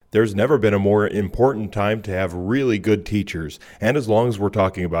There's never been a more important time to have really good teachers. And as long as we're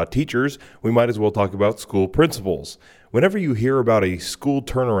talking about teachers, we might as well talk about school principals. Whenever you hear about a school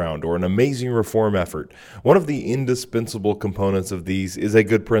turnaround or an amazing reform effort, one of the indispensable components of these is a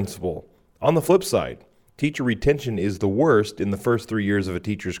good principal. On the flip side, teacher retention is the worst in the first 3 years of a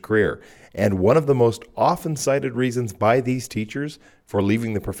teacher's career. And one of the most often cited reasons by these teachers for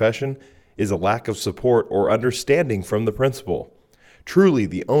leaving the profession is a lack of support or understanding from the principal. Truly,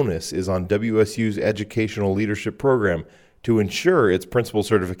 the onus is on WSU's educational leadership program to ensure its principal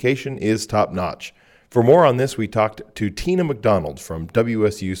certification is top-notch. For more on this, we talked to Tina McDonald from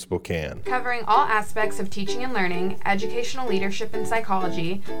WSU Spokane. Covering all aspects of teaching and learning, educational leadership and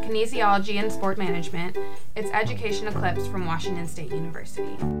psychology, kinesiology and sport management, it's Education Eclipse from Washington State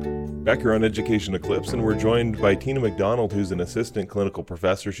University. Back here on Education Eclipse, and we're joined by Tina McDonald, who's an assistant clinical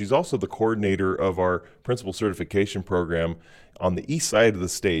professor. She's also the coordinator of our principal certification program on the east side of the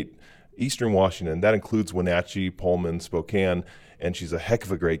state, eastern Washington. That includes Wenatchee, Pullman, Spokane, and she's a heck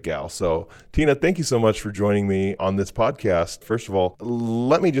of a great gal. So, Tina, thank you so much for joining me on this podcast. First of all,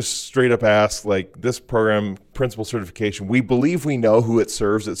 let me just straight up ask, this program, principal certification, we believe we know who it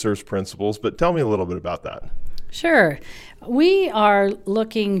serves. It serves principals, but tell me a little bit about that. Sure. We are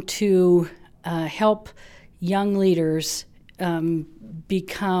looking to help young leaders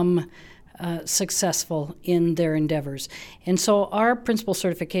become successful in their endeavors. And so our principal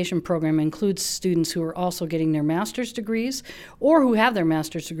certification program includes students who are also getting their master's degrees or who have their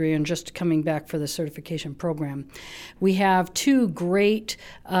master's degree and just coming back for the certification program. We have two great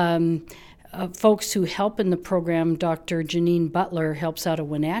folks who help in the program. Dr. Janine Butler helps out of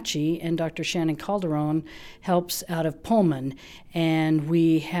Wenatchee, and Dr. Shannon Calderon helps out of Pullman. And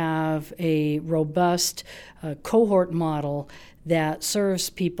we have a robust cohort model that serves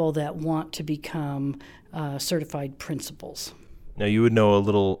people that want to become certified principals. Now, you would know a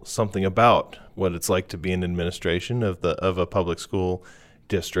little something about what it's like to be in administration of a public school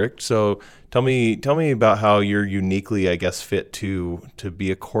district. So tell me about how you're uniquely, I guess, fit to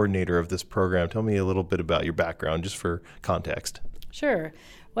be a coordinator of this program. Tell me a little bit about your background, just for context. Sure.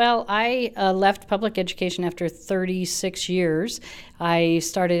 Well, I left public education after 36 years. I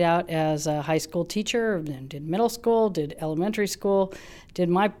started out as a high school teacher, then did middle school, did elementary school, did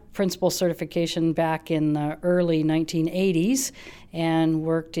my principal certification back in the early 1980s, and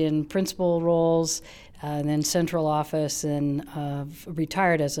worked in principal roles, then central office, and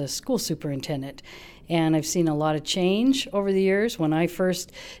retired as a school superintendent. And I've seen a lot of change over the years. When I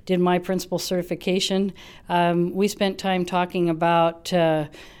first did my principal certification, we spent time talking about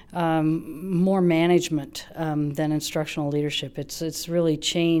more management than instructional leadership. It's really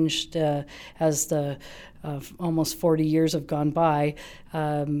changed as the almost 40 years have gone by,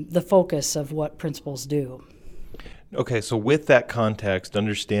 the focus of what principals do. Okay, so with that context,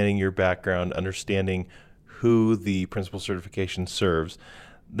 understanding your background, understanding who the principal certification serves,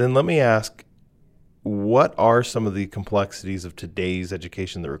 then let me ask, what are some of the complexities of today's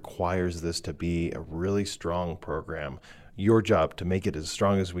education that requires this to be a really strong program? Your job to make it as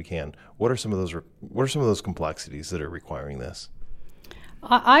strong as we can. What are some of those complexities that are requiring this?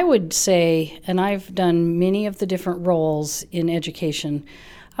 I would say, and I've done many of the different roles in education,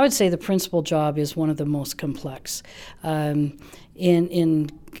 I would say the principal job is one of the most complex. In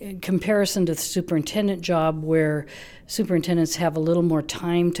comparison to the superintendent job, where superintendents have a little more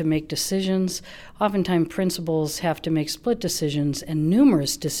time to make decisions, oftentimes principals have to make split decisions and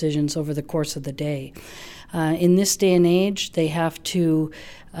numerous decisions over the course of the day. In this day and age, they have to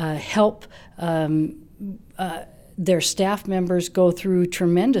help their staff members go through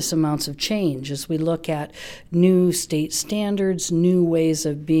tremendous amounts of change as we look at new state standards, new ways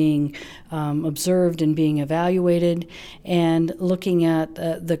of being observed and being evaluated, and looking at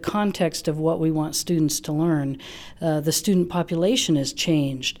the context of what we want students to learn. The student population has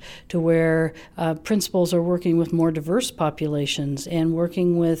changed to where principals are working with more diverse populations and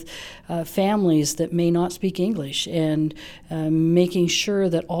working with families that may not speak English, and making sure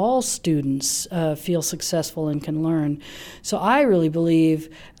that all students feel successful and can learn. So I really believe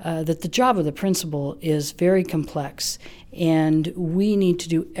that the job of the principal is very complex, and we need to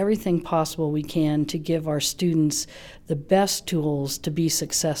do everything possible we can to give our students the best tools to be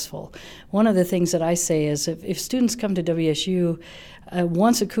successful. One of the things that I say is if students come to WSU,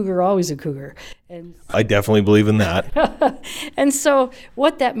 once a cougar, always a cougar. And I definitely believe in that. And so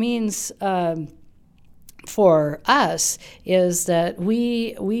what that means for us is that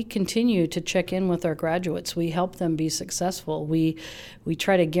we continue to check in with our graduates. We help them be successful. We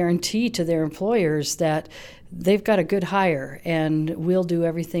try to guarantee to their employers that they've got a good hire, and we'll do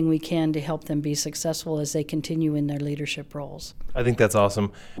everything we can to help them be successful as they continue in their leadership roles. I think that's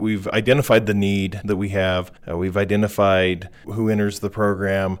awesome. We've identified the need that we have. We've identified who enters the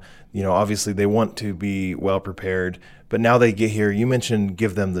program. Obviously they want to be well prepared, but now they get here. You mentioned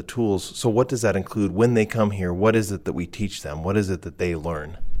give them the tools. So what does that include when they come here? What is it that we teach them? What is it that they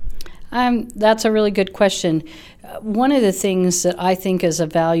learn? That's a really good question. One of the things that I think is a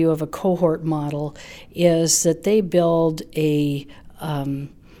value of a cohort model is that they build a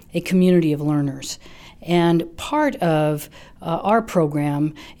community of learners. And part of our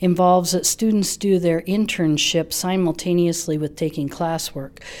program involves that students do their internship simultaneously with taking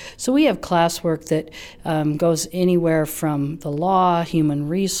classwork. So we have classwork that goes anywhere from the law, human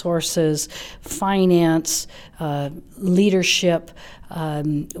resources, finance, leadership,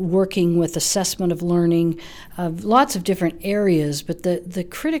 working with assessment of learning, lots of different areas. But the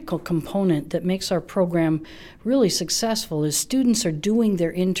critical component that makes our program really successful is students are doing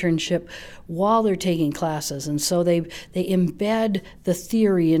their internship while they're taking classes. And so they embed the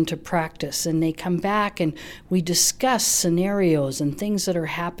theory into practice, and they come back and we discuss scenarios and things that are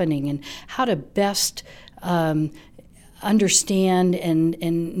happening and how to best understand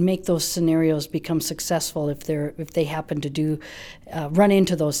and make those scenarios become successful if they happen to run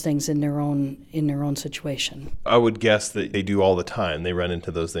into those things in their own situation. I would guess that they do all the time. They run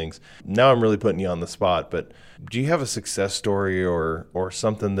into those things. Now I'm really putting you on the spot, but do you have a success story or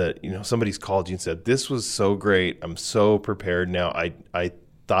something that somebody's called you and said, "This was so great. I'm so prepared now. I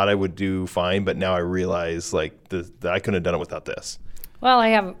thought I would do fine, but now I realize that I couldn't have done it without this"? Well,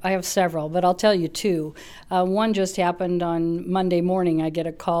 I have several, but I'll tell you two. One just happened on Monday morning. I get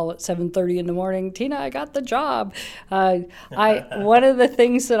a call at 7:30 in the morning. "Tina, I got the job." One of the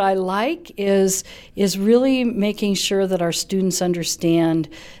things that I like is really making sure that our students understand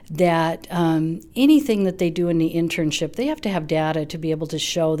that anything that they do in the internship, they have to have data to be able to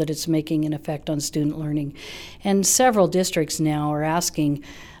show that it's making an effect on student learning. And several districts now are asking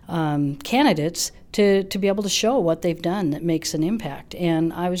candidates to be able to show what they've done that makes an impact.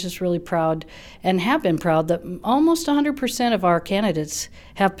 And I was just really proud and have been proud that almost 100% of our candidates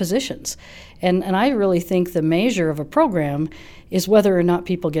have positions. And I really think the measure of a program is whether or not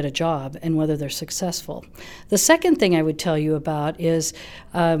people get a job and whether they're successful. The second thing I would tell you about is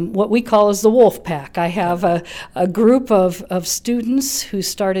what we call as the Wolf Pack. I have a group of students who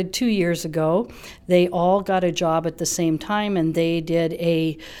started 2 years ago. They all got a job at the same time, and they did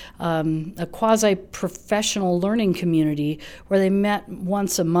a quasi-professional learning community where they met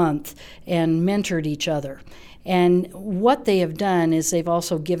once a month and mentored each other. And what they have done is they've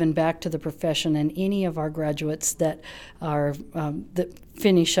also given back to the profession, and any of our graduates that are that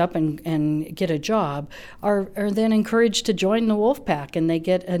finish up and get a job are then encouraged to join the Wolf Pack, and they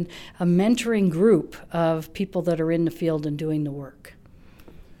get a mentoring group of people that are in the field and doing the work.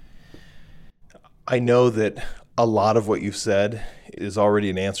 I know that a lot of what you've said is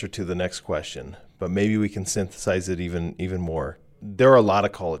already an answer to the next question, but maybe we can synthesize it even more. There are a lot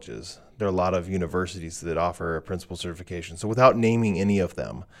of colleges. There are a lot of universities that offer a principal certification. So without naming any of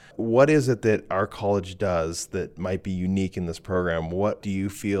them, what is it that our college does that might be unique in this program? What do you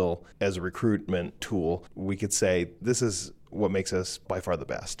feel as a recruitment tool we could say this is what makes us by far the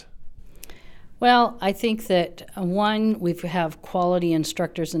best? Well, I think that one, we have quality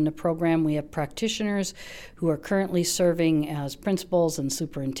instructors in the program. We have practitioners who are currently serving as principals and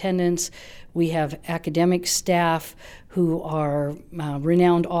superintendents. We have academic staff who are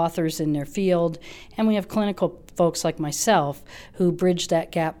renowned authors in their field. And we have clinical folks like myself who bridge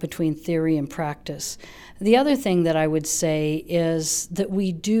that gap between theory and practice. The other thing that I would say is that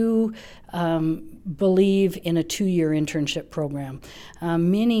we do believe in a 2-year internship program.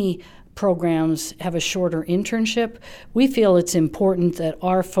 Many programs have a shorter internship. We feel it's important that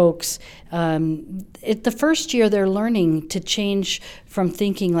our folks, at the first year they're learning to change from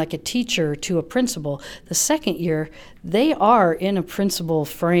thinking like a teacher to a principal. The second year, they are in a principal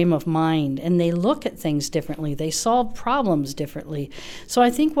frame of mind, and they look at things differently. They solve problems differently. So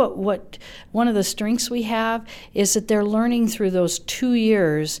I think what one of the strengths we have is that they're learning through those 2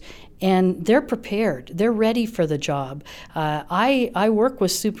 years, and they're prepared. They're ready for the job. I work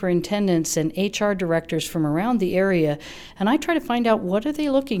with superintendents and HR directors from around the area, and I try to find out what are they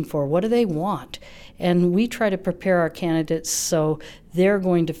looking for, what do they want, and we try to prepare our candidates so they're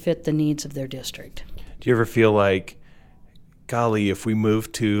going to fit the needs of their district. Do you ever feel like, golly, if we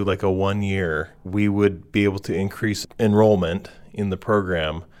moved to like a 1 year, we would be able to increase enrollment in the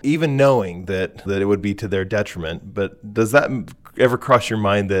program, even knowing that it would be to their detriment? But does that ever cross your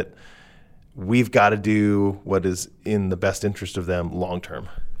mind that we've got to do what is in the best interest of them long term?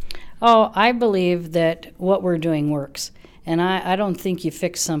 Oh, I believe that what we're doing works. And I don't think you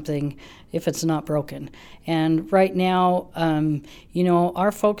fix something if it's not broken. And right now,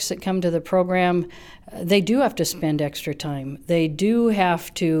 our folks that come to the program, they do have to spend extra time. They do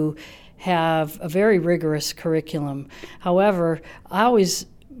have to have a very rigorous curriculum. However, I always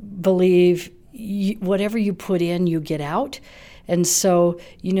believe whatever you put in, you get out. And so,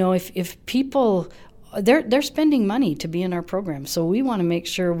 if people, they're spending money to be in our program, so we want to make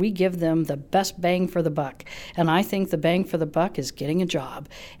sure we give them the best bang for the buck. And I think the bang for the buck is getting a job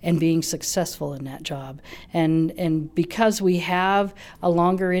and being successful in that job. And because we have a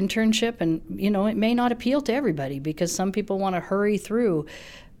longer internship, and it may not appeal to everybody because some people want to hurry through,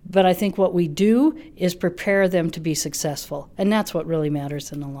 but I think what we do is prepare them to be successful, and that's what really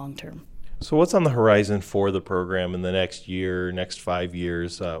matters in the long term. So what's on the horizon for the program in the next year, next 5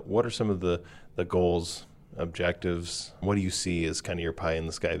 years? What are some of the goals, objectives? What do you see as kind of your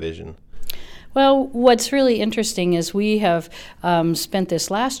pie-in-the-sky vision? Well, what's really interesting is we have spent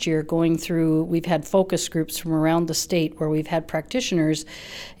this last year going through, we've had focus groups from around the state where we've had practitioners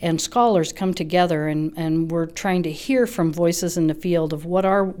and scholars come together, and we're trying to hear from voices in the field of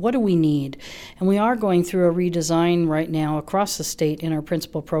what do we need. And we are going through a redesign right now across the state in our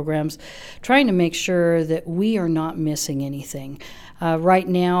principal programs, trying to make sure that we are not missing anything. Right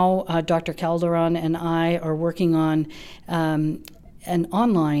now, Dr. Calderon and I are working on an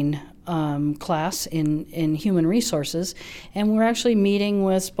online class in human resources, and we're actually meeting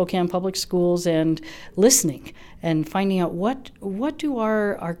with Spokane Public Schools and listening and finding out what do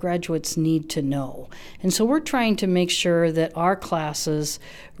our graduates need to know. And so we're trying to make sure that our classes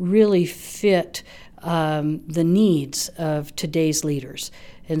really fit the needs of today's leaders.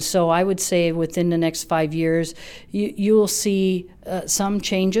 And so I would say within the next 5 years, you'll see some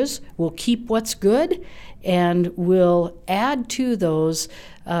changes. We'll keep what's good, and we'll add to those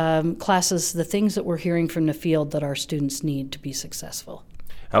classes the things that we're hearing from the field that our students need to be successful.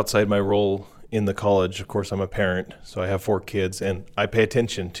 Outside my role in the college, of course, I'm a parent, so I have 4 kids, and I pay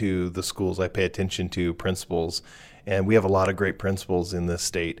attention to the schools. I pay attention to principals, and we have a lot of great principals in this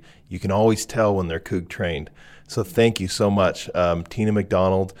state. You can always tell when they're Coug trained. So thank you so much, Tina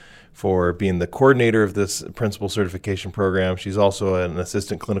McDonald, for being the coordinator of this Principal Certification program. She's also an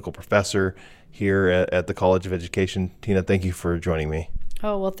assistant clinical professor here at the College of Education. Tina, thank you for joining me.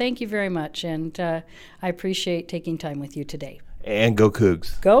 Oh, well, thank you very much, and I appreciate taking time with you today. And go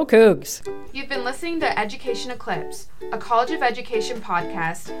Cougs. Go Cougs. You've been listening to Education Eclipse, a College of Education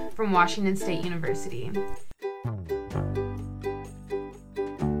podcast from Washington State University.